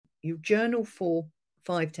You journal for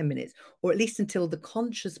 5-10 minutes, or at least until the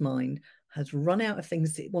conscious mind has run out of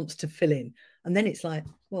things it wants to fill in. And then it's like,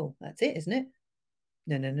 well, that's it, isn't it?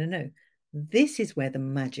 No. This is where the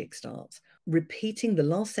magic starts. Repeating the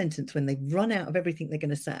last sentence when they've run out of everything they're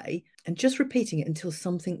going to say, and just repeating it until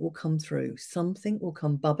something will come through. Something will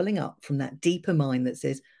come bubbling up from that deeper mind that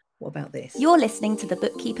says, what about this? You're listening to the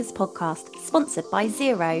Bookkeepers Podcast, sponsored by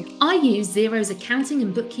Xero. I use Xero's accounting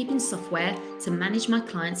and bookkeeping software to manage my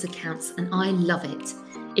clients' accounts, and I love it.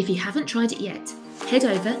 If you haven't tried it yet, head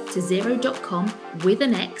over to xero.com with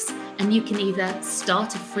an X, and you can either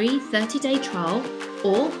start a free 30-day trial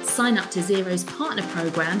or sign up to Xero's partner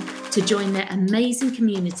program to join their amazing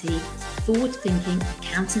community of forward-thinking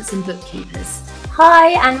accountants and bookkeepers. Hi,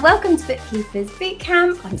 and welcome to Bookkeepers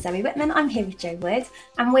Bootcamp. I'm Zoe Whitman, I'm here with Jo Wood,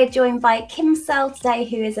 and we're joined by Kim Searle today,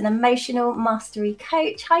 who is an emotional mastery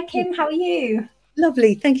coach. Hi Kim, how are you?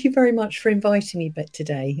 Lovely, thank you very much for inviting me back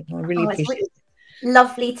today. I really appreciate it.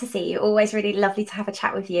 Lovely to see you. Always really lovely to have a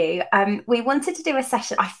chat with you. We wanted to do a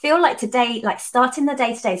session. I feel like today, like starting the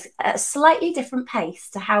day today is at a slightly different pace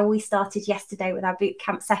to how we started yesterday with our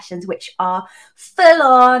bootcamp sessions, which are full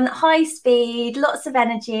on, high speed, lots of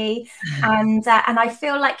energy. And I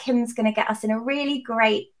feel like Kim's going to get us in a really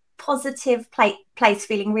great, positive place,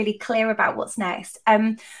 feeling really clear about what's next.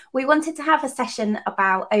 We wanted to have a session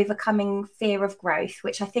about overcoming fear of growth,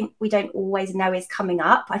 which I think we don't always know is coming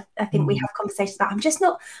up. I think we have conversations about, I'm just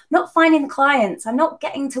not finding the clients, I'm not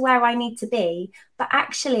getting to where I need to be, but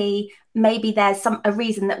actually maybe there's a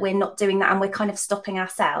reason that we're not doing that and we're kind of stopping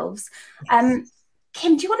ourselves. Yes.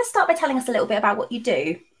 Kim, do you want to start by telling us a little bit about what you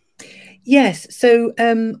do? Yes, so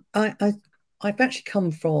I've actually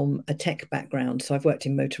come from a tech background. So I've worked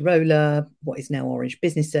in Motorola, what is now Orange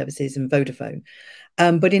Business Services, and Vodafone.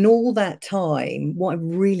 But in all that time, what I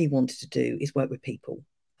really wanted to do is work with people.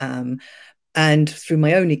 And through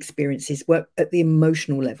my own experiences, work at the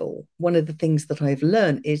emotional level. One of the things that I've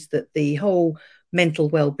learned is that the whole mental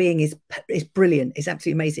well-being is brilliant, is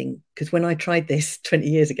absolutely amazing. Because when I tried this 20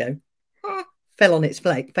 years ago, fell on its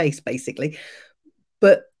face, basically.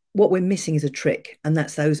 But what we're missing is a trick, and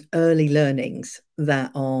that's those early learnings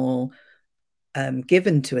that are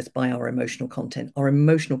given to us by our emotional content. Our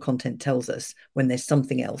emotional content tells us when there's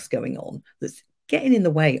something else going on that's getting in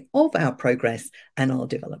the way of our progress and our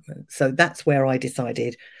development. So that's where I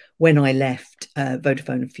decided when I left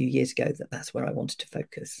Vodafone a few years ago that that's where I wanted to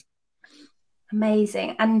focus.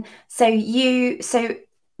 Amazing. And so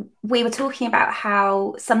we were talking about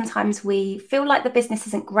how sometimes we feel like the business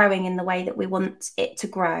isn't growing in the way that we want it to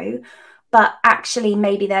grow, but actually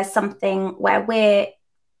maybe there's something where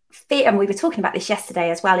and we were talking about this yesterday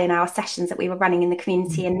as well in our sessions that we were running in the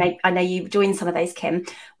community, and I know you joined some of those, Kim.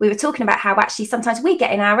 We were talking about how actually sometimes we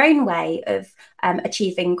get in our own way of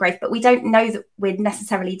achieving growth, but we don't know that we're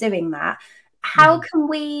necessarily doing that. How can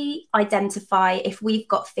we identify if we've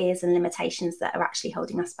got fears and limitations that are actually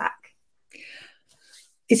holding us back?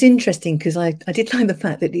 It's interesting because I did like the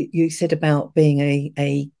fact that you said about being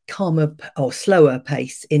a calmer or slower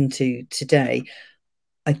pace into today.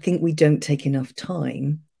 I think we don't take enough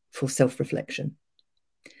time for self-reflection.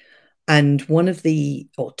 And one of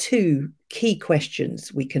or two key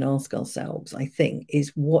questions we can ask ourselves, I think,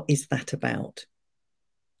 is what is that about?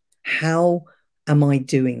 How am I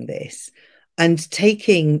doing this? And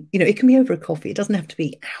taking, it can be over a coffee. It doesn't have to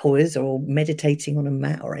be hours or meditating on a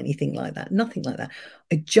mat or anything like that. Nothing like that.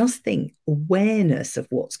 I just think awareness of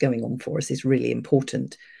what's going on for us is really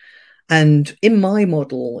important. And in my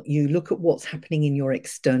model, you look at what's happening in your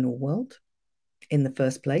external world in the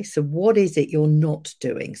first place. So what is it you're not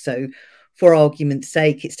doing? So for argument's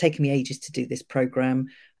sake, it's taken me ages to do this program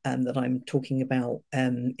that I'm talking about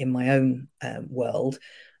in my own world.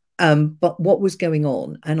 But what was going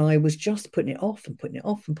on? And I was just putting it off and putting it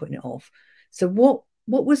off and putting it off. So what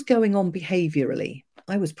was going on behaviorally?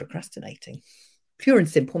 I was procrastinating. Pure and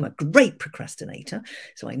simple, I'm a great procrastinator,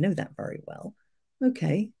 so I know that very well.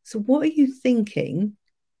 Okay, so what are you thinking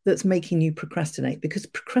that's making you procrastinate? Because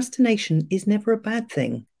procrastination is never a bad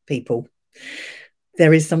thing, people.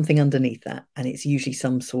 There is something underneath that, and it's usually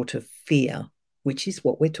some sort of fear, which is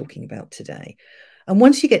what we're talking about today. And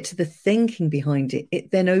once you get to the thinking behind it,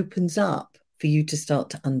 it then opens up for you to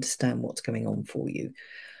start to understand what's going on for you.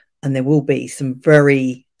 And there will be some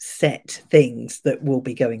very set things that will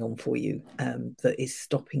be going on for you that is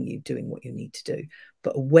stopping you doing what you need to do.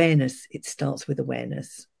 But awareness, it starts with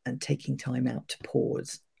awareness and taking time out to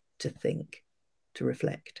pause, to think, to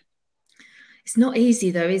reflect. It's not easy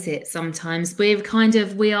though, is it? Sometimes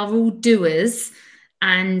we are all doers.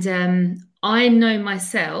 And I know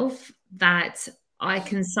myself that I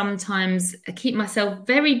can sometimes keep myself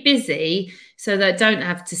very busy so that I don't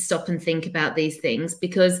have to stop and think about these things,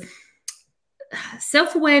 because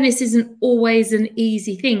self-awareness isn't always an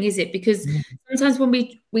easy thing, is it? Because sometimes when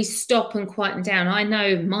we stop and quieten down, I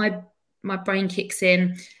know my brain kicks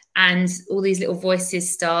in and all these little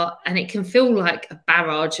voices start, and it can feel like a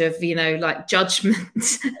barrage of, like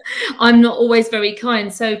judgment. I'm not always very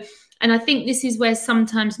kind. So, and I think this is where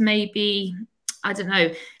sometimes maybe, I don't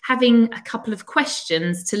know, having a couple of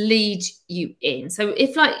questions to lead you in. So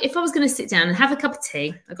if I was going to sit down and have a cup of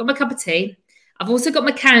tea, I've got my cup of tea. I've also got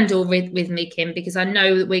my candle with me, Kim, because I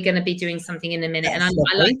know that we're going to be doing something in a minute. That's and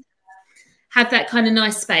I like to have that kind of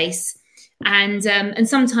nice space. And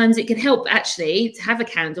sometimes it can help actually to have a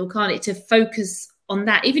candle, can't it? To focus on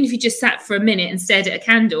that, even if you just sat for a minute and stared at a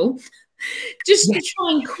candle, just to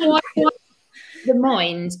try and quiet the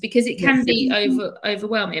mind, because it can be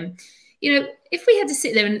overwhelming. If we had to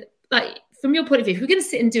sit there and, like, from your point of view, if we're going to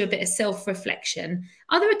sit and do a bit of self-reflection,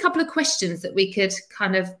 are there a couple of questions that we could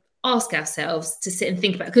kind of ask ourselves to sit and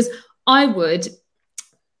think about? Because I would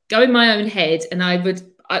go in my own head and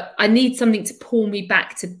I need something to pull me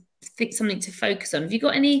back, to think, something to focus on. Have you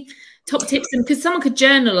got any top tips? And because someone could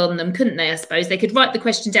journal on them, couldn't they? I suppose they could write the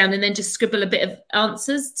question down and then just scribble a bit of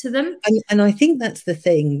answers to them. And I think that's the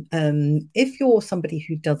thing. If you're somebody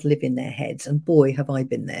who does live in their heads, and boy, have I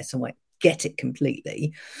been there, so I get it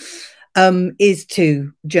completely, is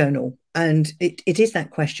to journal. And it is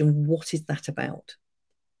that question, what is that about?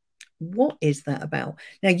 What is that about?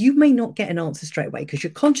 Now, you may not get an answer straight away because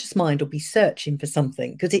your conscious mind will be searching for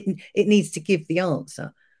something because it needs to give the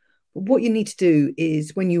answer. But what you need to do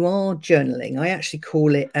is, when you are journaling, I actually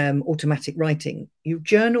call it automatic writing. You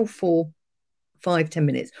journal for 5-10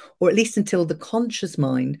 minutes, or at least until the conscious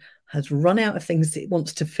mind has run out of things it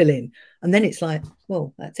wants to fill in. And then it's like,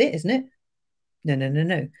 well, that's it, isn't it?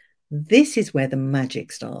 No. This is where the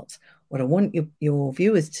magic starts. What I want your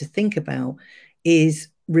viewers to think about is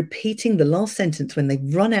repeating the last sentence when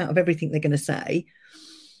they've run out of everything they're going to say,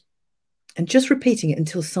 and just repeating it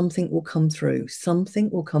until something will come through. Something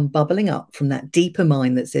will come bubbling up from that deeper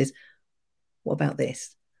mind that says, what about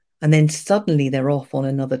this? And then suddenly they're off on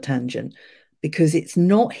another tangent, because it's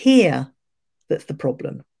not here that's the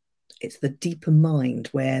problem. It's the deeper mind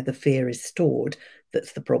where the fear is stored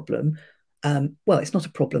that's the problem. Well, it's not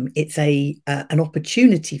a problem. It's an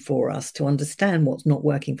opportunity for us to understand what's not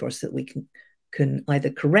working for us, so that we can either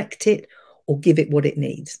correct it or give it what it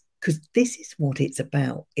needs. Because this is what it's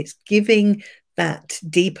about. It's giving that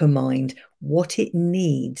deeper mind what it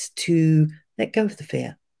needs to let go of the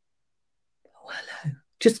fear. Oh, hello.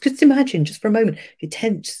 Just imagine, just for a moment, you're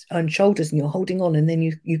tense on shoulders and you're holding on, and then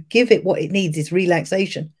you give it what it needs is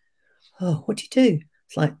relaxation. Oh, what do?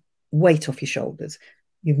 It's like weight off your shoulders.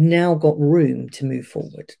 You've now got room to move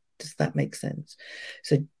forward. Does that make sense?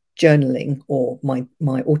 So journaling, or my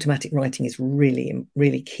automatic writing, is really,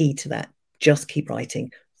 really key to that. Just keep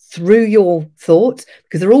writing through your thoughts,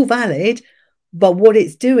 because they're all valid, but what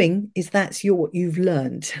it's doing is that's what you've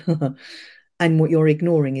learned. And what you're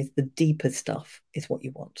ignoring is the deeper stuff, is what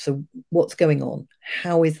you want. So what's going on?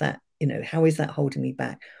 How is that, how is that holding me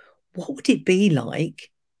back? What would it be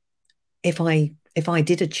like if I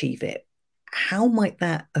did achieve it? How might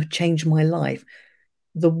that have changed my life?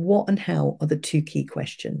 The what and how are the two key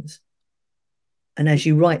questions. And as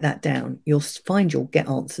you write that down, you'll find you'll get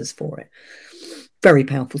answers for it. Very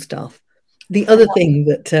powerful stuff. The other thing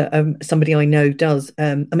that somebody I know does,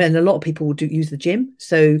 a lot of people will use the gym.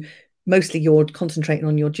 So mostly you're concentrating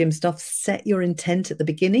on your gym stuff. Set your intent at the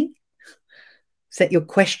beginning. Set your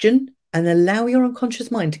question and allow your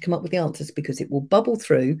unconscious mind to come up with the answers, because it will bubble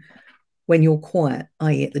through when you're quiet,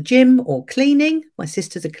 i.e. at the gym or cleaning. My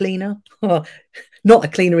sister's a cleaner. Not a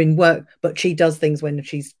cleaner in work, but she does things when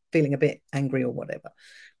she's feeling a bit angry or whatever.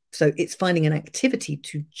 So it's finding an activity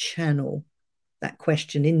to channel that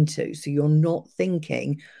question into, so you're not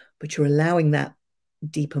thinking, but you're allowing that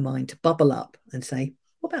deeper mind to bubble up and say,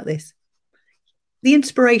 what about this? The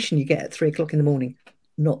inspiration you get at 3 o'clock in the morning,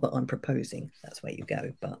 not that I'm proposing that's where you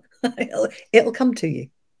go, but it'll come to you.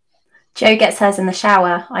 Jo gets hers in the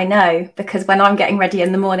shower, I know, because when I'm getting ready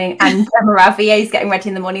in the morning and Emma, our VA, is getting ready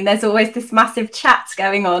in the morning, there's always this massive chat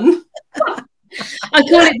going on. I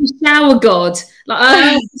call it the shower god.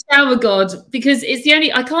 Like, the shower god, because it's the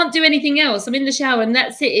only, I can't do anything else. I'm in the shower and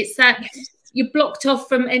that's it. It's that you're blocked off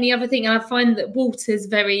from any other thing. And I find that water's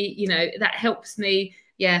very, that helps me.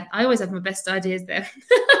 Yeah, I always have my best ideas there.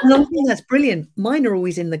 And I think that's brilliant. Mine are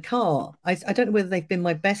always in the car. I don't know whether they've been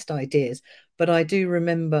my best ideas, but I do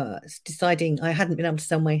remember deciding I hadn't been able to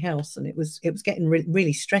sell my house, and it was getting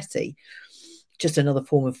really stressy. Just another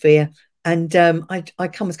form of fear. And I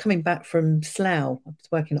was coming back from Slough. I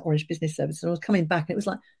was working at Orange Business Service, and I was coming back, and it was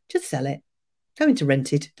like, just sell it, go into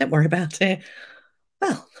rented, don't worry about it.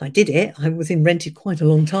 Well, I did it. I was in rented quite a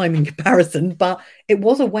long time in comparison, but it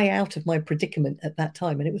was a way out of my predicament at that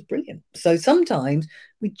time, and it was brilliant. So sometimes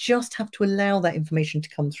we just have to allow that information to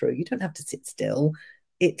come through. You don't have to sit still.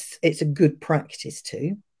 It's a good practice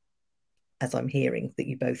too, as I'm hearing that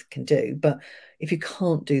you both can do. But if you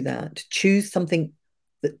can't do that, choose something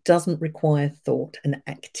that doesn't require thought and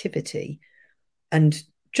activity, and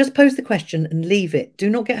just pose the question and leave it. Do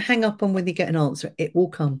not get hung up on whether you get an answer. It will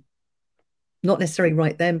come. Not necessarily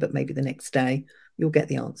right then, but maybe the next day you'll get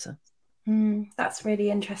the answer. That's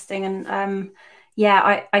really interesting. And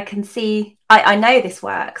yeah, I can see, I know this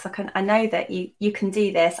works. I know that you can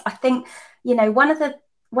do this. I think, one of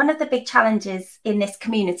the big challenges in this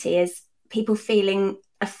community is people feeling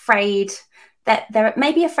afraid that they're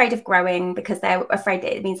maybe afraid of growing because they're afraid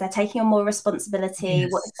that it means they're taking on more responsibility.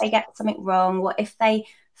 Yes. What if they get something wrong? What if they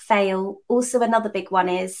fail? Also, another big one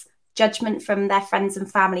is judgment from their friends and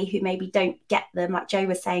family who maybe don't get them. Like Jo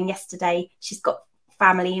was saying yesterday, she's got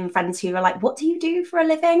family and friends who are like, what do you do for a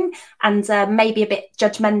living? And maybe a bit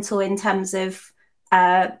judgmental in terms of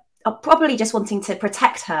probably just wanting to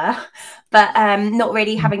protect her, but not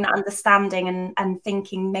really having that understanding and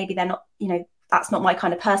thinking maybe they're not, that's not my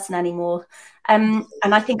kind of person anymore. And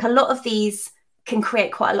I think a lot of these can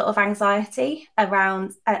create quite a lot of anxiety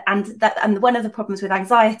around, and one of the problems with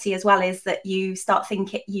anxiety as well is that you start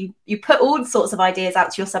thinking, you put all sorts of ideas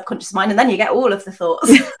out to your subconscious mind, and then you get all of the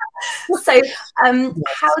thoughts. So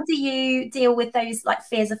how do you deal with those, like,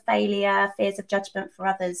 fears of failure, fears of judgment for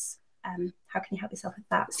others? How can you help yourself with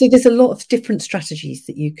that? So there's a lot of different strategies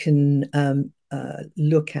that you can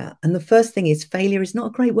look at. And the first thing is, failure is not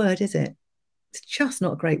a great word, is it? It's just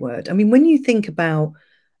not a great word. I mean, when you think about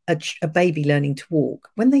a baby learning to walk,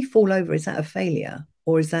 when they fall over, is that a failure,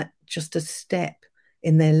 or is that just a step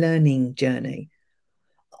in their learning journey?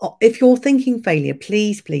 If you're thinking failure,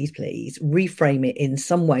 please, please, please reframe it in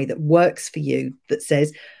some way that works for you, that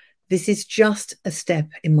says, this is just a step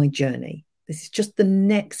in my journey. This is just the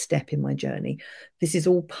next step in my journey. This is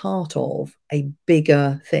all part of a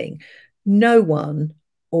bigger thing. No one,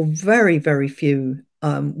 or very, very few,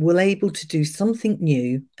 will able to do something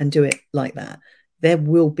new and do it like that. There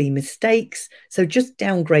will be mistakes. So just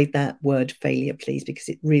downgrade that word failure, please, because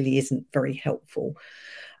it really isn't very helpful.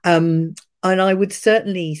 And I would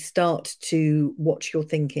certainly start to watch your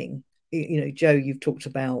thinking. Jo, you've talked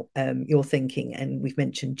about your thinking, and we've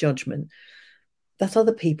mentioned judgment. That's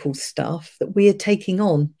other people's stuff that we are taking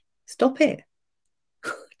on. Stop it.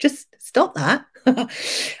 Just stop that.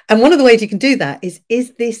 And one of the ways you can do that is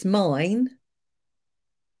this mine?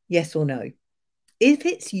 Yes or no? If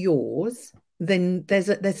it's yours, then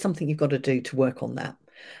there's something you've got to do to work on that.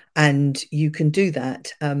 And you can do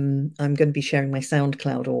that. I'm going to be sharing my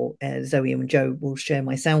SoundCloud, or Zoe and Jo will share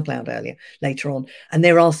my SoundCloud later on. And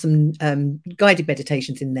there are some guided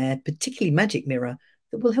meditations in there, particularly Magic Mirror,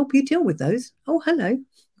 that will help you deal with those. Oh, hello.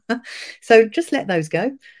 So just let those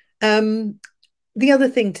go. The other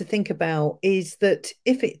thing to think about is that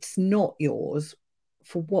if it's not yours,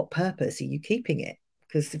 for what purpose are you keeping it?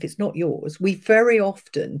 Because if it's not yours, we very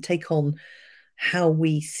often take on how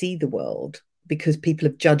we see the world because people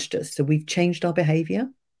have judged us. So we've changed our behavior.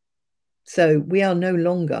 So we are no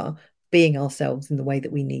longer being ourselves in the way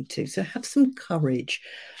that we need to. So have some courage.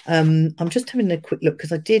 I'm just having a quick look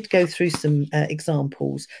because I did go through some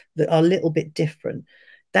examples that are a little bit different.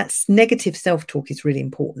 That's negative self-talk is really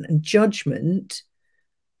important. And judgment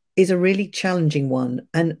is a really challenging one.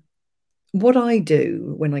 And what I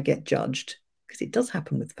do when I get judged, because it does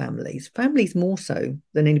happen with families more so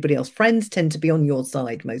than anybody else. Friends tend to be on your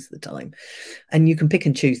side most of the time, and you can pick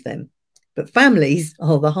and choose them. But families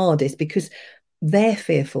are the hardest because they're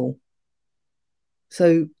fearful.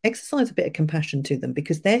 So exercise a bit of compassion to them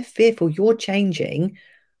because they're fearful you're changing,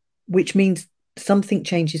 which means something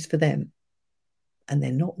changes for them. And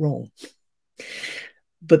they're not wrong.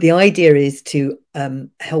 But the idea is to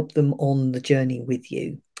help them on the journey with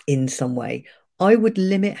you in some way. I would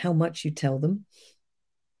limit how much you tell them.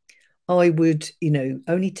 I would,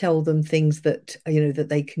 only tell them things that, that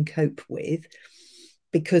they can cope with,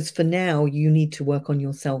 because for now you need to work on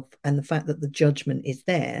yourself and the fact that the judgment is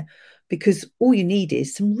there, because all you need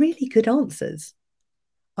is some really good answers.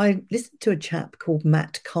 I listened to a chap called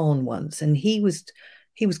Matt Kahn once, and he was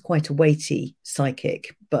quite a weighty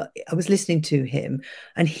psychic, but I was listening to him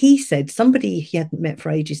and he said somebody he hadn't met for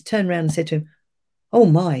ages turned around and said to him, "Oh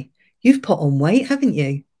my, you've put on weight, haven't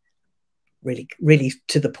you?" Really, really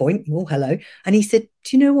to the point. Well, hello. And he said,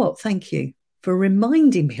 "Do you know what? Thank you for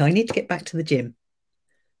reminding me I need to get back to the gym."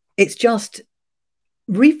 It's just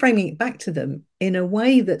reframing it back to them in a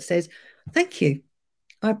way that says, thank you.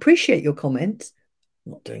 I appreciate your comments.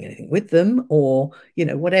 I'm not doing anything with them or,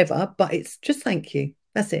 whatever, but it's just thank you.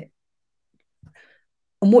 That's it.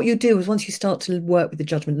 And what you do is once you start to work with the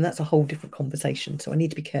judgment, and that's a whole different conversation, so I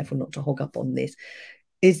need to be careful not to hog up on this,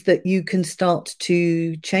 is that you can start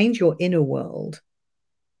to change your inner world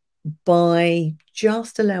by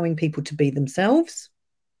just allowing people to be themselves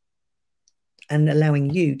and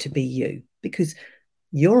allowing you to be you, because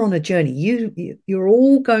you're on a journey. You're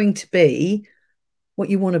all going to be what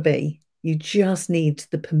you want to be. You just need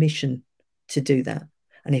the permission to do that.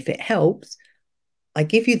 And if it helps, I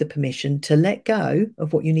give you the permission to let go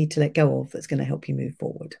of what you need to let go of that's going to help you move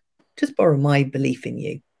forward. Just borrow my belief in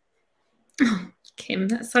you. Oh, Kim,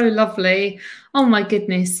 that's so lovely. Oh my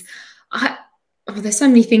goodness. There's so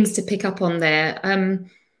many things to pick up on there.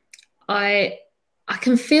 I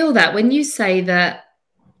can feel that when you say that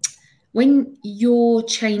when you're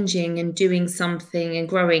changing and doing something and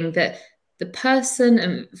growing, that the person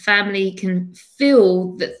and family can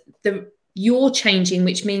feel that you're changing,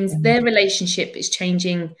 which means their relationship is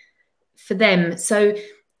changing for them. So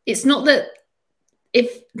it's not that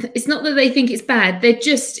they think it's bad.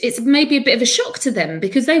 It's maybe a bit of a shock to them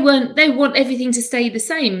because they want everything to stay the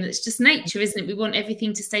same. It's just nature, isn't it? We want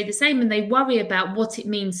everything to stay the same, and they worry about what it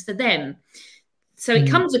means for them. So it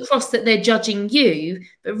comes across that they're judging you,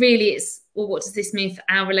 but really it's, well, what does this mean for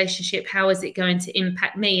our relationship? How is it going to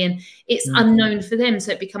impact me? And it's unknown for them,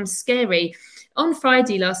 so it becomes scary. On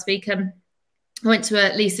Friday last week, I went to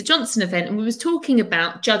a Lisa Johnson event, and we was talking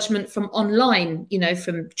about judgment from online,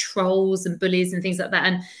 from trolls and bullies and things like that.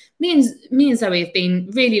 And me and Zoe have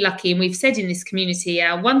been really lucky, and we've said in this community,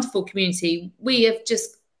 our wonderful community, we have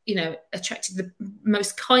just attracted the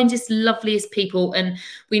most kindest, loveliest people. And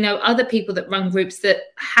we know other people that run groups that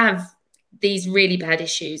have these really bad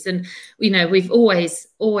issues. And, we've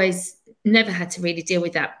always never had to really deal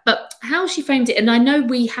with that. But how she framed it, and I know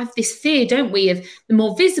we have this fear, don't we, of the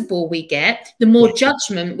more visible we get, the more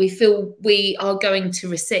judgment we feel we are going to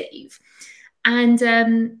receive. And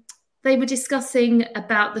they were discussing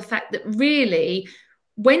about the fact that really,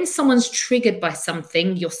 when someone's triggered by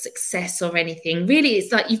something, your success or anything, really,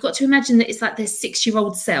 it's like you've got to imagine that it's like their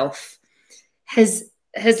 6-year-old self has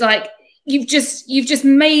like, you've just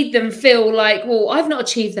made them feel like, well, I've not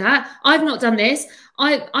achieved that. I've not done this.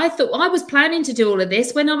 I thought I was planning to do all of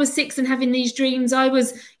this when I was 6 and having these dreams. I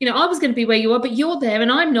was going to be where you are, but you're there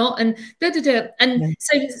and I'm not. And And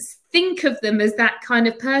so think of them as that kind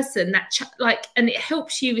of person, and it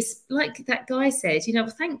helps you, like that guy said,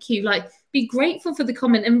 thank you, like be grateful for the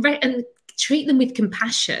comment and treat them with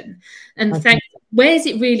compassion and thank. Where's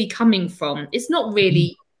it really coming from? It's not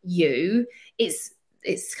really you. It's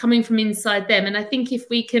coming from inside them. And I think if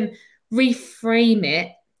we can reframe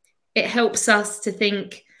it, it helps us to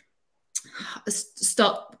think,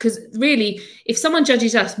 stop, because really, if someone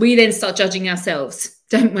judges us, we then start judging ourselves,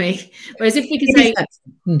 don't we? Whereas if we can say,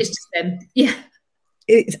 it's just them. Yeah.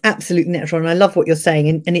 It's absolutely natural. And I love what you're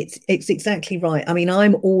saying. And it's exactly right. I mean,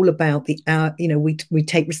 I'm all about we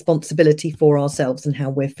take responsibility for ourselves and how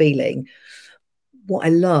we're feeling. What I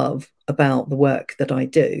love about the work that I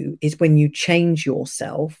do is when you change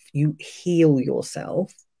yourself, you heal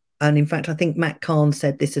yourself. And in fact, I think Matt Kahn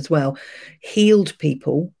said this as well. Healed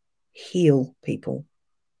people heal people.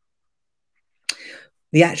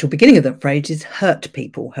 The actual beginning of that phrase is hurt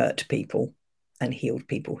people, and healed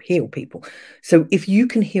people, heal people. So if you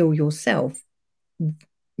can heal yourself,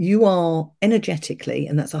 you are energetically,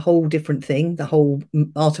 and that's a whole different thing, the whole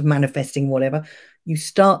art of manifesting, whatever, you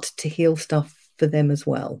start to heal stuff for them as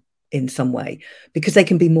well in some way, because they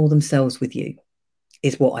can be more themselves with you,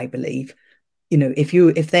 is what I believe.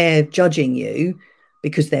 If they're judging you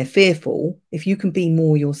because they're fearful, if you can be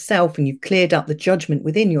more yourself and you've cleared up the judgment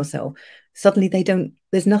within yourself, suddenly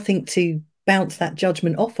there's nothing to bounce that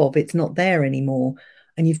judgment off of. It's not there anymore,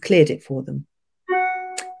 and you've cleared it for them.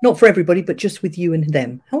 Not for everybody, but just with you and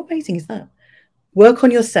them. How amazing is that? Work on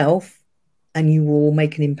yourself and you will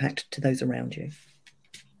make an impact to those around you.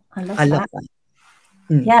 I love that.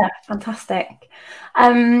 Mm. Yeah, fantastic.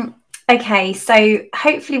 Okay, so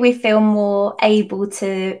hopefully we feel more able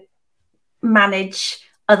to manage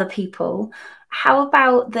other people. How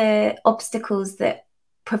about the obstacles that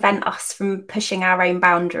prevent us from pushing our own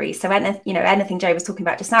boundaries? So anything Joe was talking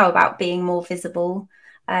about just now about being more visible,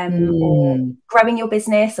 or growing your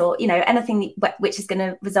business, or anything which is going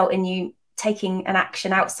to result in you taking an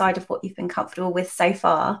action outside of what you've been comfortable with so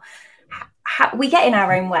far. How we get in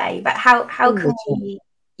our own way, but how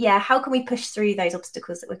can we push through those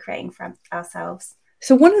obstacles that we're creating for ourselves?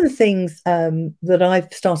 So one of the things that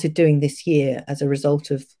I've started doing this year as a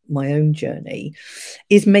result of my own journey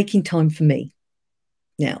is making time for me.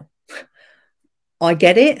 Now, I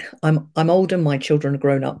get it. I'm older. My children are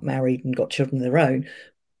grown up, married, and got children of their own.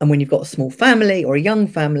 And when you've got a small family or a young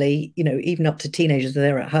family, you know, even up to teenagers,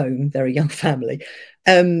 they're at home, they're a young family.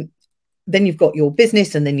 Then you've got your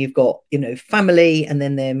business, and then you've got, you know, family, and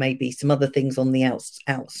then there may be some other things on the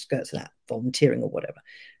outskirts of that, volunteering or whatever.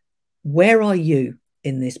 Where are you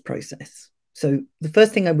in this process? So the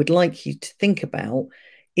first thing I would like you to think about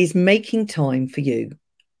is making time for you.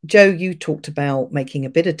 Joe, you talked about making a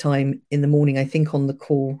bit of time in the morning, I think on the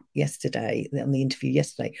call yesterday, on the interview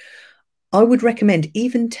yesterday. I would recommend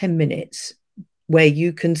even 10 minutes where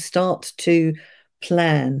you can start to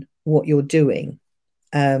plan what you're doing.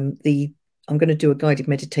 I'm going to do a guided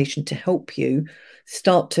meditation to help you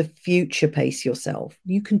start to future pace yourself.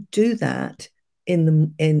 You can do that in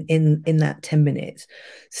that 10 minutes.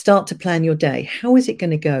 Start to plan your day. How is it going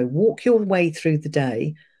to go? Walk your way through the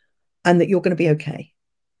day, and that you're going to be okay.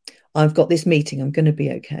 I've got this meeting, I'm going to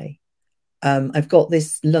be okay. I've got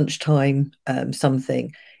this lunchtime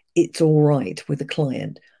something. It's all right with a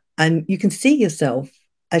client. And you can see yourself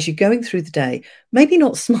as you're going through the day, maybe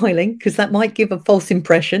not smiling, because that might give a false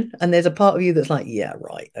impression. And there's a part of you that's like, yeah,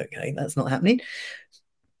 right, okay, that's not happening.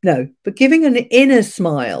 No, but giving an inner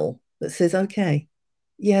smile that says, okay,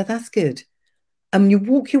 yeah, that's good. And you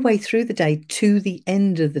walk your way through the day to the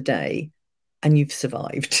end of the day, and you've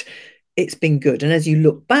survived. It's been good. And as you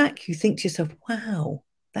look back, you think to yourself, wow,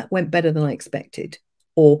 that went better than I expected.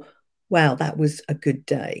 Or, wow, that was a good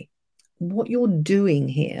day. What you're doing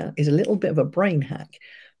here is a little bit of a brain hack,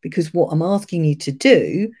 because what I'm asking you to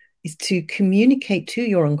do is to communicate to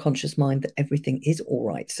your unconscious mind that everything is all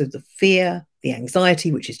right. So the fear, the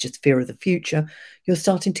anxiety, which is just fear of the future, you're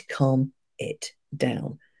starting to calm it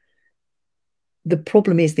down. The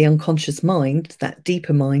problem is the unconscious mind, that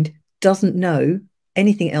deeper mind, doesn't know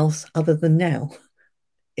anything else other than now.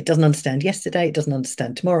 It doesn't understand yesterday. It doesn't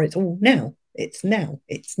understand tomorrow. It's all now. It's now.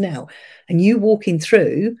 It's now. And you walking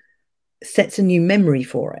through sets a new memory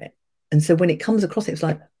for it. And so when it comes across, it's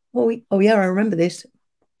like, oh yeah, I remember this.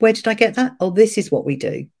 Where did I get that? Oh, this is what we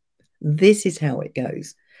do. This is how it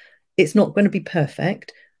goes. It's not going to be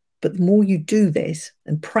perfect, but the more you do this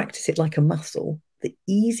and practice it like a muscle, the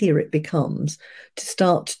easier it becomes to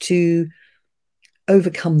start to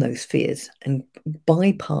overcome those fears and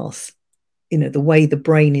bypass, you know, the way the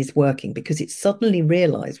brain is working, because it's suddenly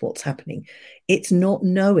realized what's happening. It's not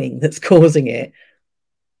knowing that's causing it.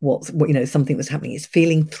 Something that's happening is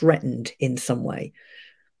feeling threatened in some way.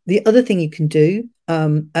 The other thing you can do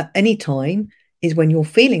at any time is when you're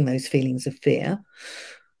feeling those feelings of fear,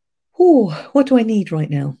 what do I need right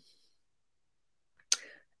now?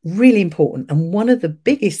 Really important. And one of the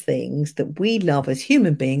biggest things that we love as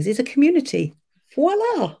human beings is a community.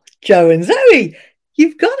 Voila, Joe and Zoe,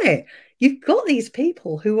 you've got it. You've got these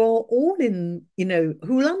people who are all in, you know,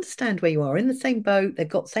 who will understand where you are, in the same boat. They've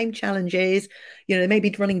got same challenges, you know, they may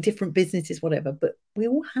be running different businesses, whatever, but we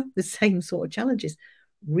all have the same sort of challenges.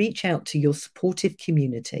 Reach out to your supportive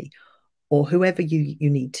community or whoever you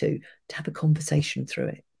need to have a conversation through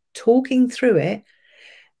it. Talking through it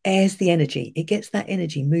airs the energy. It gets that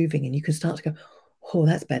energy moving, and you can start to go, oh,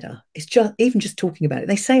 that's better. It's just, even just talking about it.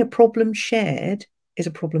 They say a problem shared is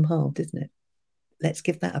a problem halved, isn't it? Let's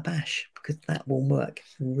give that a bash, because that will work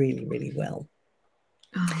really, really well.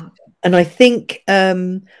 Oh. And I think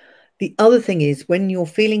the other thing is, when you're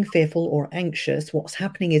feeling fearful or anxious, what's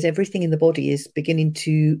happening is everything in the body is beginning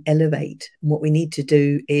to elevate. And what we need to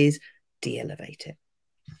do is de-elevate it.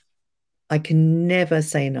 I can never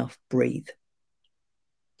say enough, breathe.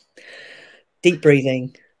 Deep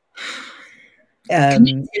breathing.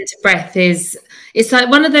 Connecting to breath it's like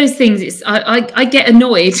one of those things. I get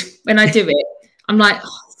annoyed when I do it. I'm like,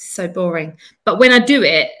 oh, it's so boring. But when I do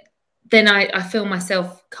it, then I feel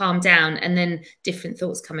myself calm down, and then different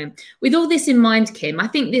thoughts come in. With all this in mind, Kim, I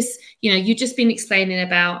think this, you know, you've just been explaining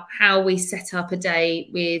about how we set up a day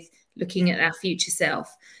with looking at our future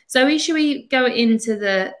self. So should we go into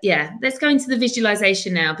let's go into the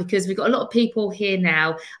visualization now, because we've got a lot of people here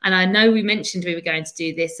now, and I know we mentioned we were going to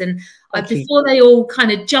do this, and before they all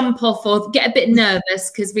kind of jump off or get a bit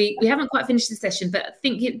nervous, because we haven't quite finished the session, but I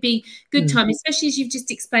think it'd be good time, especially as you've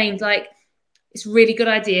just explained, like, it's a really good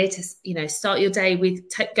idea to, you know, start your day with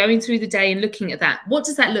going through the day and looking at that. What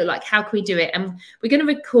does that look like? How can we do it? And we're going to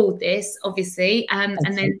record this, obviously, and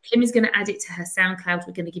then Kim is going to add it to her SoundCloud.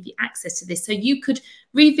 We're going to give you access to this, so you could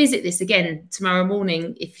revisit this again tomorrow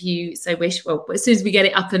morning if you so wish. Well, as soon as we get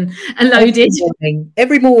it up and loaded.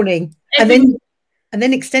 Every morning. And then And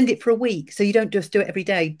then extend it for a week. So you don't just do it every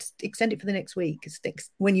day. Just extend it for the next week.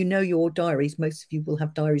 When you know your diaries, most of you will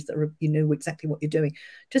have diaries that are, you know exactly what you're doing.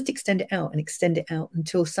 Just extend it out and extend it out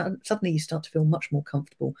until suddenly you start to feel much more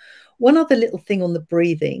comfortable. One other little thing on the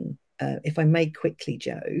breathing, if I may quickly,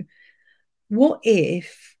 Joe, what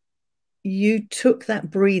if you took that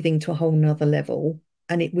breathing to a whole nother level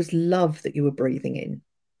and it was love that you were breathing in?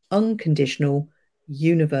 Unconditional,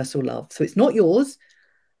 universal love. So it's not yours.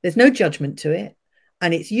 There's no judgment to it.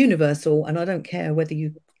 And it's universal. And I don't care whether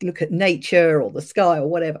you look at nature or the sky or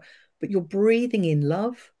whatever, but you're breathing in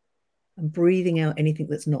love and breathing out anything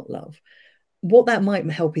that's not love. What that might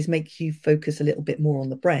help is make you focus a little bit more on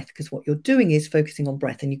the breath, because what you're doing is focusing on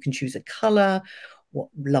breath, and you can choose a color, what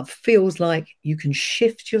love feels like. You can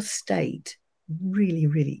shift your state really,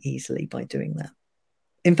 really easily by doing that.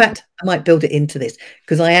 In fact, I might build it into this,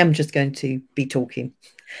 because I am just going to be talking.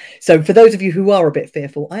 So for those of you who are a bit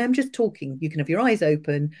fearful, I am just talking. You can have your eyes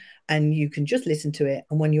open and you can just listen to it.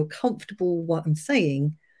 And when you're comfortable what I'm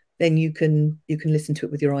saying, then you can listen to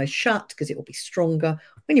it with your eyes shut, because it will be stronger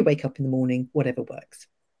when you wake up in the morning, whatever works.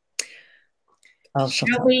 I'll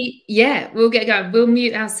shut up. Yeah, we'll get going. We'll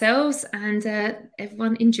mute ourselves and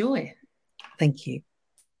everyone enjoy. Thank you.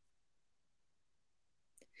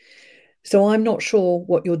 So I'm not sure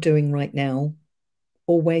what you're doing right now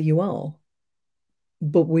or where you are,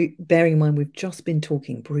 but bearing in mind we've just been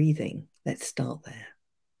talking breathing. Let's start there.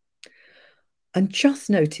 And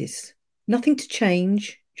just notice, nothing to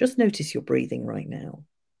change, just notice your breathing right now.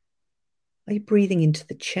 Are you breathing into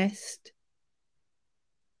the chest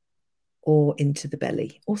or into the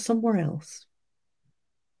belly or somewhere else?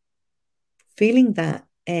 Feeling that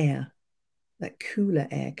air, that cooler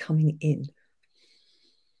air coming in,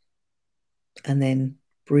 and then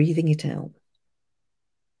breathing it out.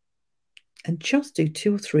 And just do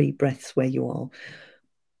 2 or 3 breaths where you are.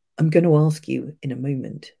 I'm going to ask you in a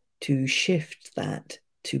moment to shift that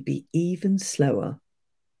to be even slower,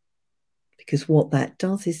 because what that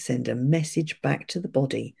does is send a message back to the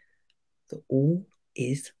body that all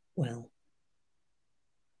is well.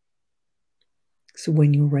 So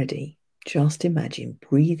when you're ready, just imagine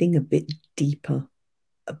breathing a bit deeper,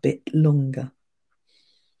 a bit longer.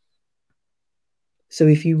 So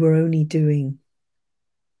if you were only doing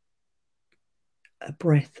a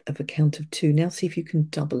breath of a count of 2, now see if you can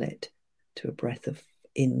double it to a breath of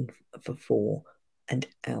in for 4 and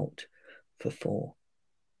out for 4.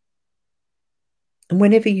 And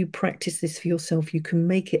whenever you practice this for yourself, you can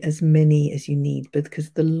make it as many as you need,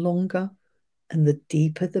 because the longer and the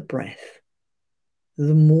deeper the breath,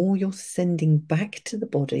 the more you're sending back to the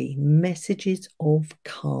body messages of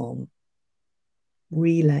calm,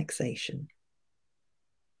 relaxation.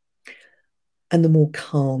 And the more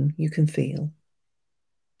calm you can feel,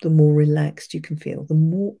 the more relaxed you can feel, the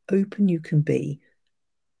more open you can be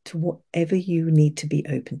to whatever you need to be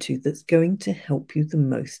open to that's going to help you the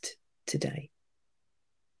most today.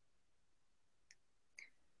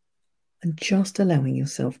 And just allowing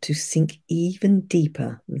yourself to sink even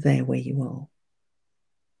deeper there where you are.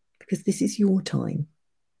 Because this is your time,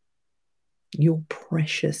 your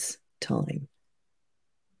precious time.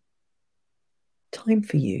 Time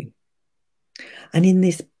for you. And in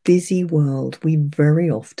this busy world, we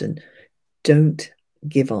very often don't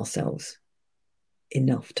give ourselves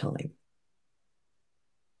enough time.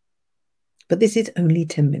 But this is only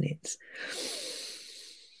 10 minutes.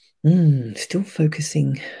 Still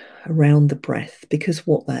focusing around the breath, because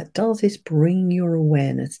what that does is bring your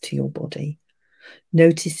awareness to your body,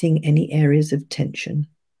 noticing any areas of tension,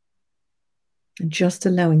 and just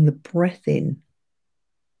allowing the breath in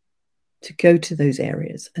to go to those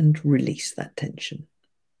areas and release that tension.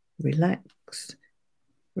 Relax,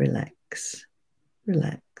 relax,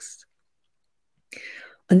 relax.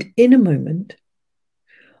 And in a moment,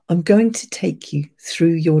 I'm going to take you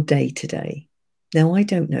through your day today. Now, I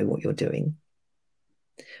don't know what you're doing,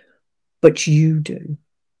 but you do.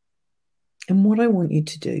 And what I want you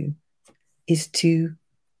to do is to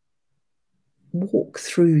walk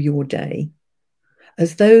through your day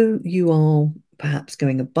as though you are perhaps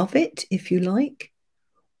going above it, if you like,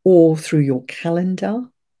 or through your calendar.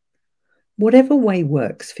 Whatever way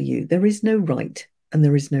works for you. There is no right and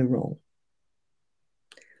there is no wrong.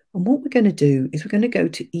 And what we're going to do is we're going to go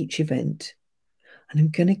to each event, and I'm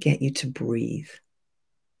going to get you to breathe.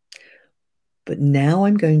 But now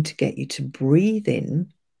I'm going to get you to breathe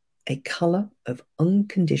in a color of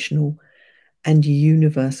unconditional and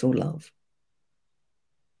universal love.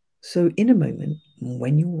 So in a moment,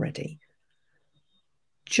 when you're ready,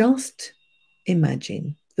 just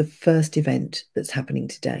imagine the first event that's happening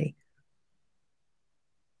today.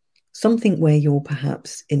 Something where you're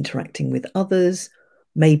perhaps interacting with others,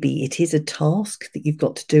 Maybe it is a task that you've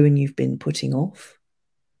got to do and you've been putting off.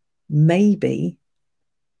 Maybe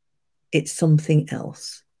it's something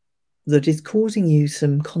else that is causing you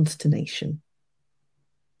some consternation,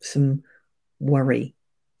 some worry,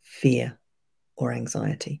 fear, or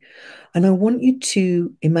anxiety. And I want you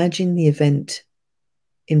to imagine the event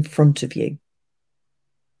in front of you.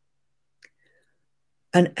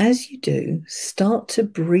 And as you do, start to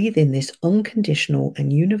breathe in this unconditional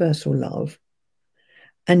and universal love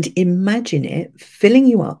and imagine it filling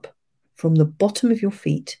you up from the bottom of your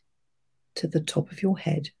feet to the top of your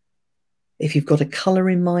head. If you've got a color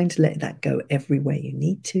in mind, let that go everywhere you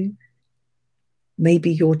need to.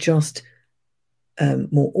 Maybe you're just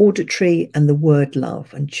more auditory and the word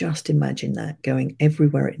love, and just imagine that going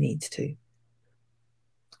everywhere it needs to.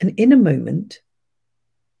 And in a moment,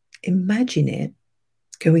 imagine it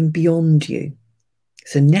going beyond you.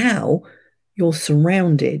 So now you're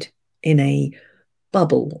surrounded in a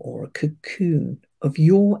bubble or a cocoon of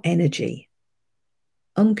your energy,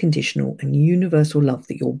 unconditional and universal love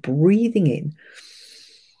that you're breathing in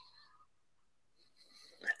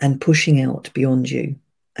and pushing out beyond you.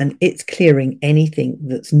 And it's clearing anything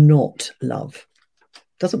that's not love.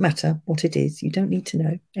 Doesn't matter what it is. You don't need to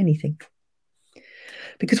know anything.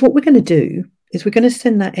 Because what we're going to do is we're going to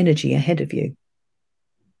send that energy ahead of you.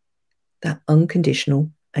 That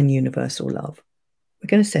unconditional and universal love. We're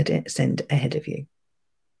going to send ahead of you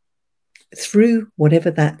through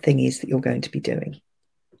whatever that thing is that you're going to be doing.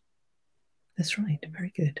 That's right.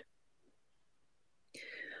 Very good.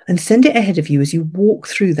 And send it ahead of you as you walk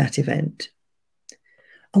through that event.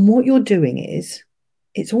 And what you're doing is,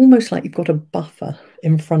 it's almost like you've got a buffer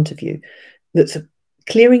in front of you that's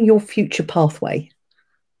clearing your future pathway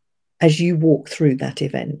as you walk through that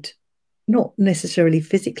event. Not necessarily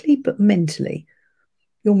physically, but mentally.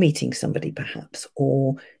 You're meeting somebody perhaps,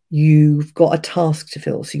 or you've got a task to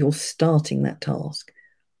fill, so you're starting that task.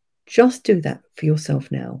 Just do that for yourself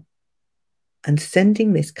now and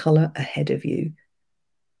sending this color ahead of you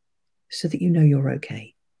so that you know you're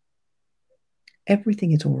okay.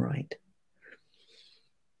 Everything is all right.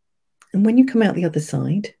 And when you come out the other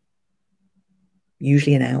side,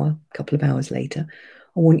 usually an hour, a couple of hours later,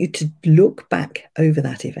 I want you to look back over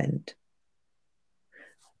that event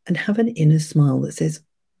and have an inner smile that says,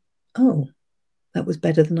 oh, that was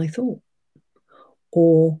better than I thought.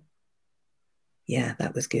 Or, yeah,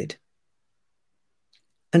 that was good.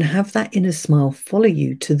 And have that inner smile follow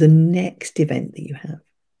you to the next event that you have.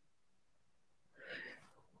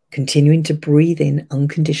 Continuing to breathe in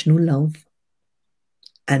unconditional love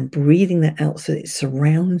and breathing that out so that it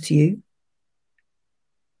surrounds you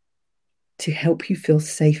to help you feel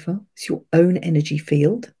safer. It's your own energy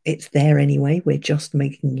field. It's there anyway. We're just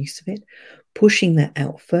making use of it. Pushing that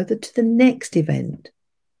out further to the next event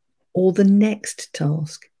or the next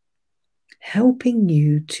task. Helping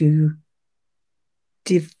you to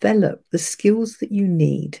develop the skills that you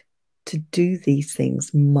need to do these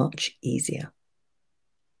things much easier.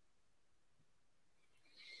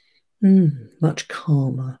 Much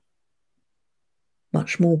calmer,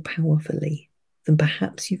 much more powerfully than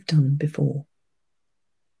perhaps you've done before.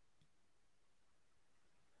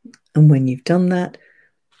 And when you've done that,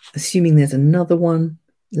 assuming there's another one,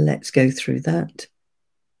 let's go through that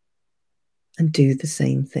and do the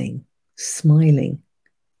same thing, smiling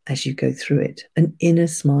as you go through it, an inner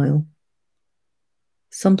smile,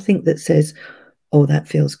 something that says, oh, that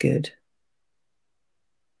feels good.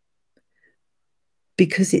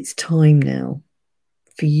 Because it's time now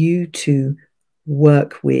for you to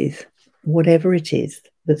work with whatever it is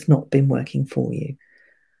that's not been working for you.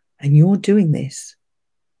 And you're doing this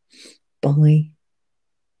by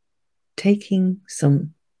taking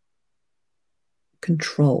some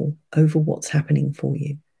control over what's happening for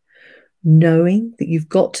you. Knowing that you've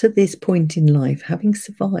got to this point in life, having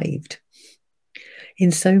survived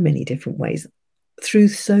in so many different ways, through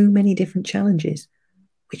so many different challenges,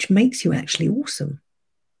 which makes you actually awesome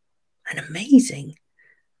and amazing.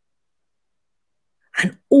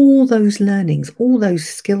 And all those learnings, all those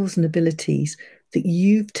skills and abilities that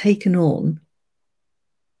you've taken on,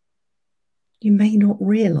 you may not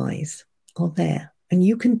realize are there. And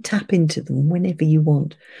you can tap into them whenever you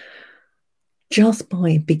want, just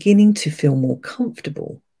by beginning to feel more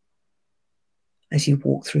comfortable as you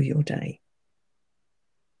walk through your day.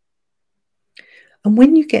 And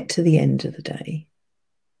when you get to the end of the day,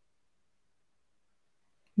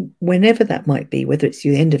 whenever that might be, whether it's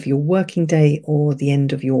the end of your working day or the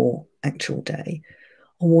end of your actual day,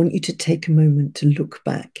 I want you to take a moment to look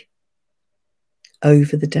back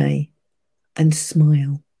over the day and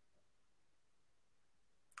smile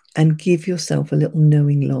and give yourself a little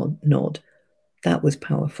knowing nod That was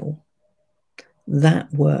powerful.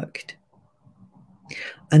 That worked.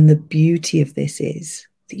 And the beauty of this is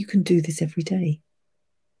that you can do this every day.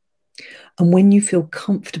 And when you feel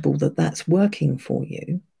comfortable that that's working for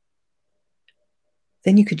you,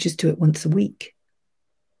 then you could just do it once a week.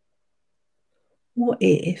 What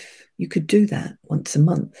if you could do that once a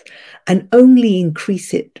month and only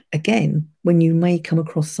increase it again when you may come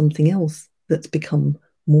across something else that's become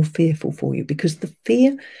more fearful for you? Because the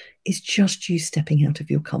fear is just you stepping out of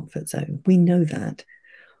your comfort zone. We know that.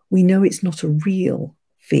 We know it's not a real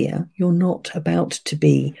fear. You're not about to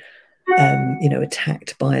be,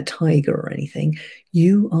 attacked by a tiger or anything.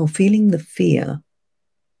 You are feeling the fear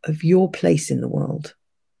of your place in the world.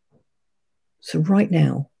 So right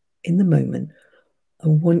now, in the moment, I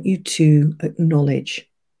want you to acknowledge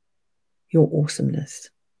your awesomeness,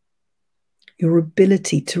 your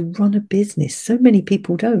ability to run a business. So many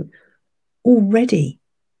people don't. Already,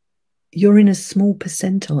 you're in a small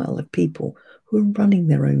percentile of people who are running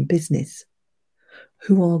their own business,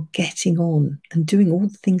 who are getting on and doing all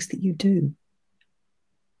the things that you do.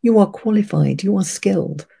 You are qualified, you are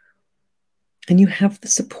skilled, and you have the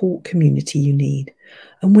support community you need.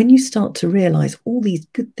 And when you start to realize all these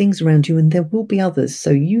good things around you, and there will be others, so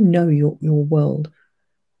you know your world,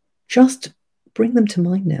 just bring them to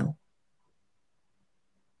mind now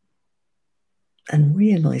and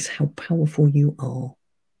realize how powerful you are.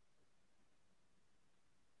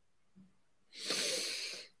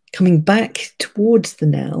 Coming back towards the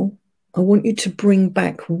now, I want you to bring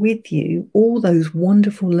back with you all those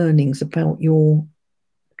wonderful learnings about your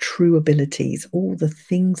true abilities, all the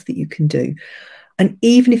things that you can do. And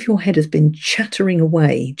even if your head has been chattering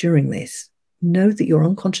away during this, know that your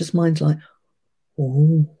unconscious mind's like,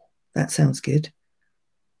 oh, that sounds good.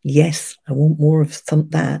 Yes, I want more of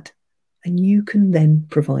that. And you can then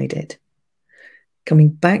provide it. Coming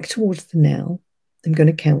back towards the now, I'm going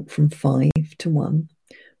to count from 5 to 1.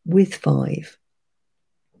 With 5,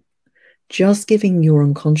 just giving your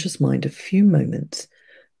unconscious mind a few moments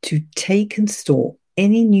to take and store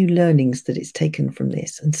any new learnings that it's taken from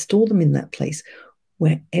this and store them in that place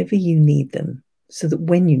wherever you need them, so that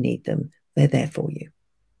when you need them, they're there for you.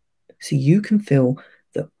 So you can feel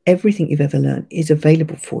that everything you've ever learned is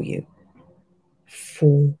available for you.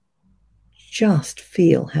 Just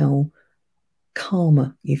feel how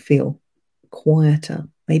calmer you feel, quieter.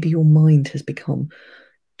 Maybe your mind has become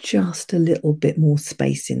just a little bit more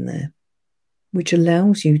space in there, which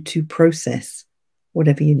allows you to process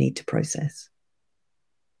whatever you need to process.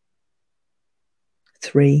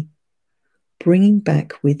 3, bringing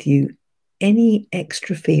back with you any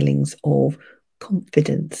extra feelings of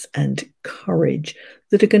confidence and courage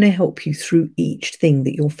that are going to help you through each thing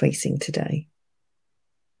that you're facing today,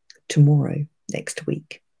 tomorrow, next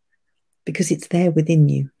week, because it's there within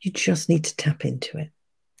you. You just need to tap into it.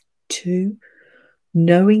 2,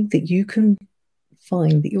 knowing that you can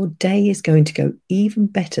find that your day is going to go even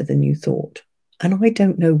better than you thought. And I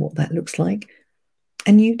don't know what that looks like,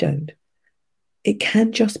 and you don't. It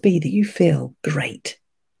can just be that you feel great,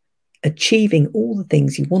 achieving all the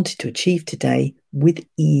things you wanted to achieve today with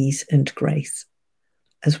ease and grace.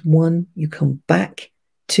 As one, you come back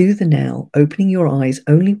to the now, opening your eyes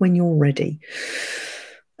only when you're ready,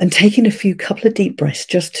 and taking a couple of deep breaths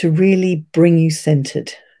just to really bring you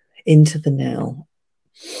centered into the now.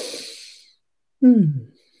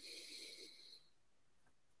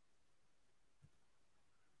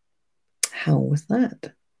 How was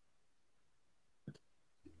that?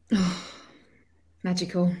 Oh,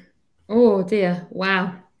 magical. Oh dear.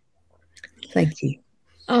 Wow. Thank you.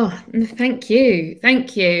 Oh, thank you.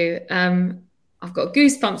 Thank you. I've got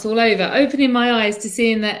goosebumps all over, opening my eyes to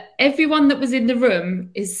seeing that everyone that was in the room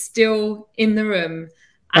is still in the room.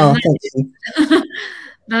 And thank you.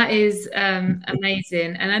 That is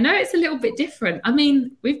amazing. And I know it's a little bit different. I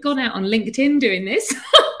mean, we've gone out on LinkedIn doing this.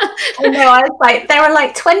 I know. I was like, there are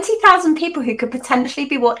like 20,000 people who could potentially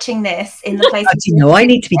be watching this in the place. I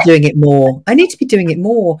need to be doing it more. I need to be doing it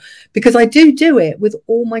more, because I do it with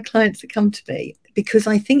all my clients that come to me, because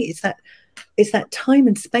I think it's that time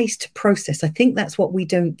and space to process. I think that's what we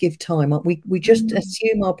don't give time. We just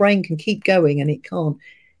assume our brain can keep going, and it can't.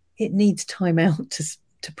 It needs time out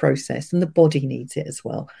to process, and the body needs it as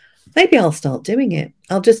well. Maybe I'll start doing it.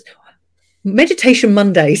 I'll just meditation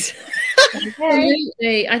Mondays.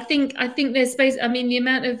 Absolutely. I think there's space. I mean,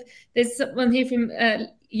 there's someone here from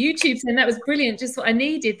YouTube saying that was brilliant, just what I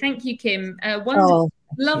needed. Thank you, Kim. Wonderful.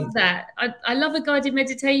 Love that. I love a guided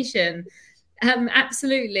meditation.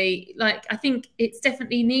 Absolutely. Like, I think it's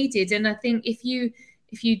definitely needed, and I think if you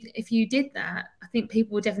did that, I think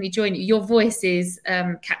people will definitely join you. Your voice is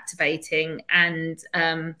captivating, and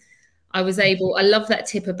I was able, I love that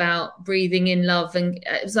tip about breathing in love. And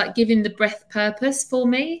it was like giving the breath purpose for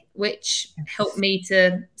me, which helped me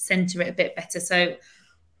to center it a bit better. So,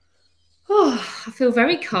 I feel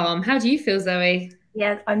very calm. How do you feel, Zoe?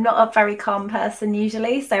 Yeah, I'm not a very calm person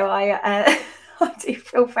usually, so I I do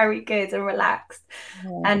feel very good and relaxed.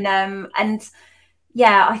 Yeah. And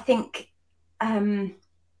yeah, I think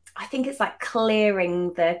it's like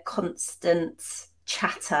clearing the constant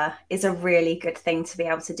chatter is a really good thing to be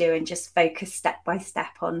able to do, and just focus step by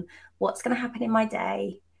step on what's going to happen in my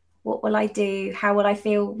day. What will I do? How will I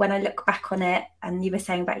feel when I look back on it? And you were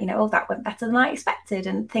saying about, oh, that went better than I expected,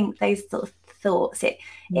 and think those sort of thoughts. It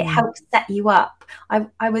helps set you up.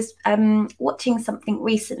 I was watching something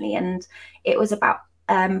recently, and it was about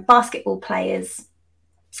basketball players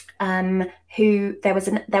who there was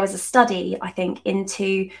a study, I think,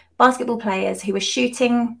 into basketball players who were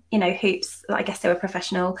shooting, hoops. I guess they were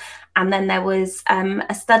professional, and then there was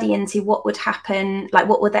a study into what would happen, like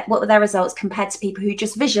what were their results compared to people who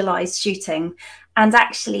just visualized shooting. And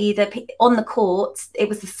actually, on the court, it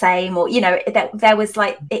was the same, or there was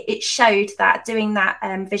like it showed that doing that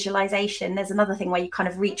visualization. There's another thing where you kind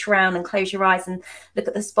of reach around and close your eyes and look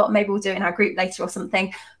at the spot. Maybe we'll do it in our group later or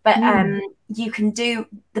something. But you can do,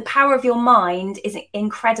 the power of your mind is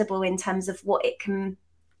incredible in terms of what it can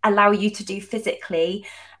allow you to do physically.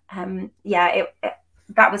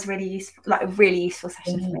 That was really useful, like a really useful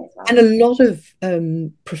session for me as well. And a lot of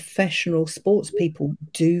professional sports people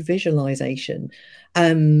do visualization.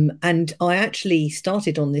 And I actually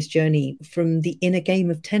started on this journey from the Inner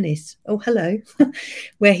Game of Tennis. Oh, hello.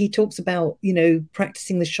 Where he talks about,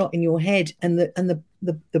 practicing the shot in your head, and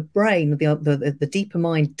the brain, the deeper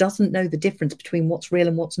mind doesn't know the difference between what's real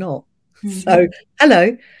and what's not. Mm-hmm. So,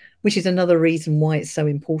 hello. Which is another reason why it's so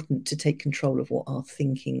important to take control of what our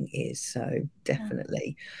thinking is. So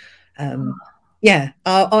definitely. I'm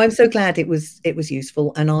so glad it was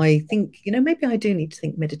useful. And I think, maybe I do need to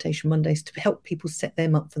think Meditation Mondays to help people set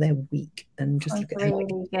them up for their week, and just look at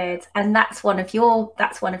really good. And that's one of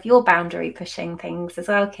your boundary pushing things as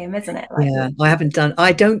well, Kim, isn't it?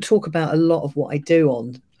 I don't talk about a lot of what I do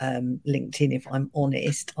on LinkedIn, if I'm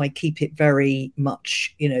honest. I keep it very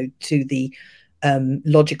much, to the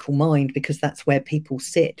logical mind, because that's where people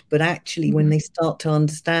sit. But actually, when they start to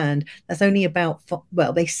understand, that's only about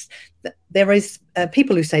there is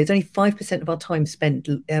people who say it's only 5% of our time spent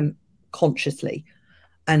consciously,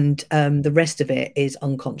 and the rest of it is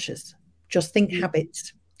unconscious. Just think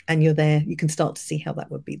habits, and you're there. You can start to see how that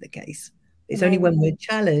would be the case. It's only when we're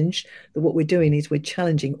challenged that what we're doing is we're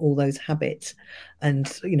challenging all those habits, and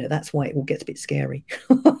that's why it all gets a bit scary.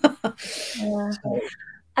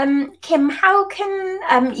 Kim, how can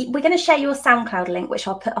we're going to share your SoundCloud link, which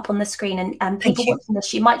I'll put up on the screen, and people watching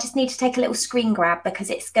this, you might just need to take a little screen grab, because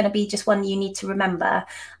it's going to be just one you need to remember.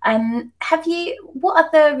 What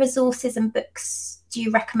other resources and books do you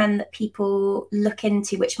recommend that people look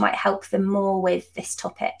into which might help them more with this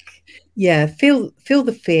topic? Yeah, feel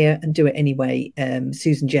the fear and do it anyway.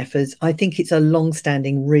 Susan Jeffers. I think it's a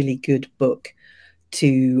long-standing, really good book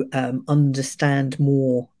to understand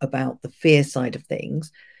more about the fear side of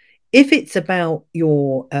things. If it's about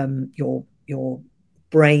your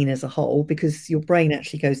brain as a whole, because your brain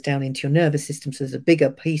actually goes down into your nervous system, so there's a bigger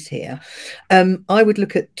piece here. I would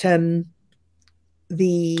look at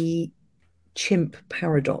the Chimp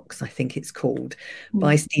Paradox, I think it's called,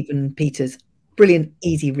 by Stephen Peters. Brilliant,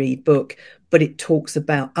 easy read book, but it talks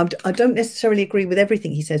about, I don't necessarily agree with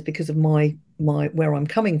everything he says because of my where I'm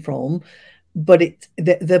coming from, but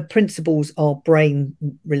the principles are brain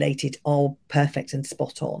related, are perfect and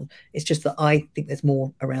spot on. It's just that I think there's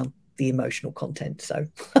more around the emotional content. So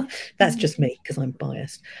that's just me, because I'm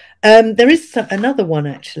biased. There is another one,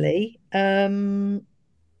 actually, Anything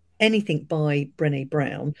by Brené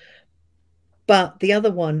Brown, but the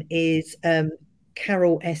other one is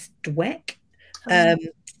Carol S. Dweck,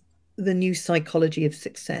 The New Psychology of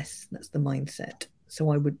Success. That's the mindset.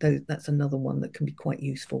 So that's another one that can be quite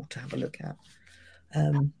useful to have a look at.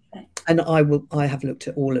 And I have looked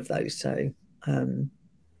at all of those. So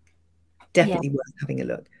definitely worth having a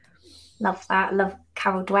look. Love that. Love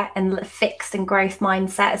Carol Dweck, and fixed and growth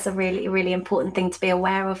mindset is a really, really important thing to be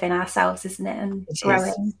aware of in ourselves, isn't it? And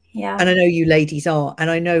growing. Yeah. And I know you ladies are, and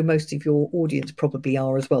I know most of your audience probably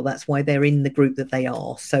are as well. That's why they're in the group that they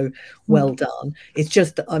are. So well done. It's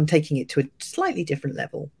just that I'm taking it to a slightly different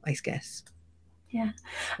level, I guess. Yeah.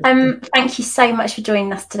 Thank you so much for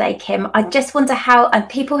joining us today, Kim. I just wonder how, and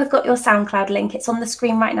people have got your SoundCloud link. It's on the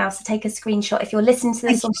screen right now, so take a screenshot. If you're listening to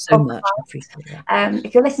this on the podcast,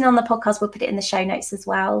 if you're listening on the podcast, we'll put it in the show notes as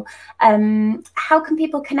well. How can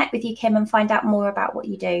people connect with you, Kim, and find out more about what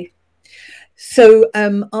you do? So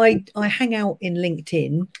I hang out in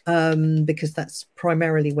LinkedIn because that's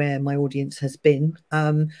primarily where my audience has been.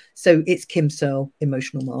 So it's Kim Searle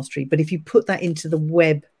Emotional Mastery. But if you put that into the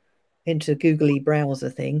web, into googly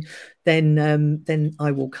browser thing, then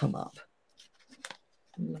I will come up.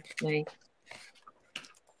 Lovely.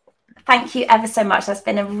 Thank you ever so much. That's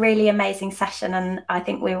been a really amazing session, and I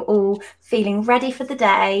think we're all feeling ready for the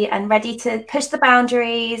day and ready to push the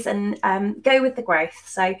boundaries and go with the growth.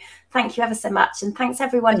 So thank you ever so much, and thanks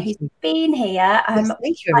everyone who's been here. Yes,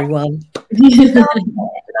 thank you, everyone.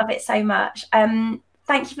 Love it so much.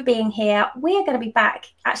 Thank you for being here. We're going to be back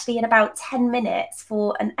actually in about 10 minutes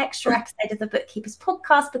for an extra episode of the Bookkeepers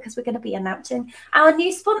podcast, because we're going to be announcing our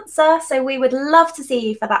new sponsor. So we would love to see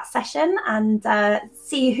you for that session and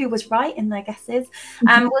see who was right in their guesses.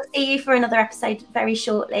 We'll see you for another episode very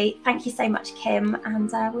shortly. Thank you so much, Kim,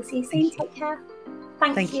 and we'll see you soon. Take care.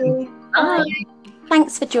 Thank you. Bye.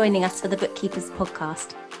 Thanks for joining us for the Bookkeepers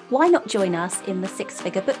podcast. Why not join us in the Six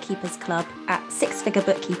Figure Bookkeepers Club at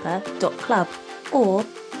sixfigurebookkeeper.club, or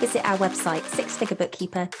visit our website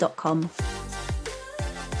sixfigurebookkeeper.com.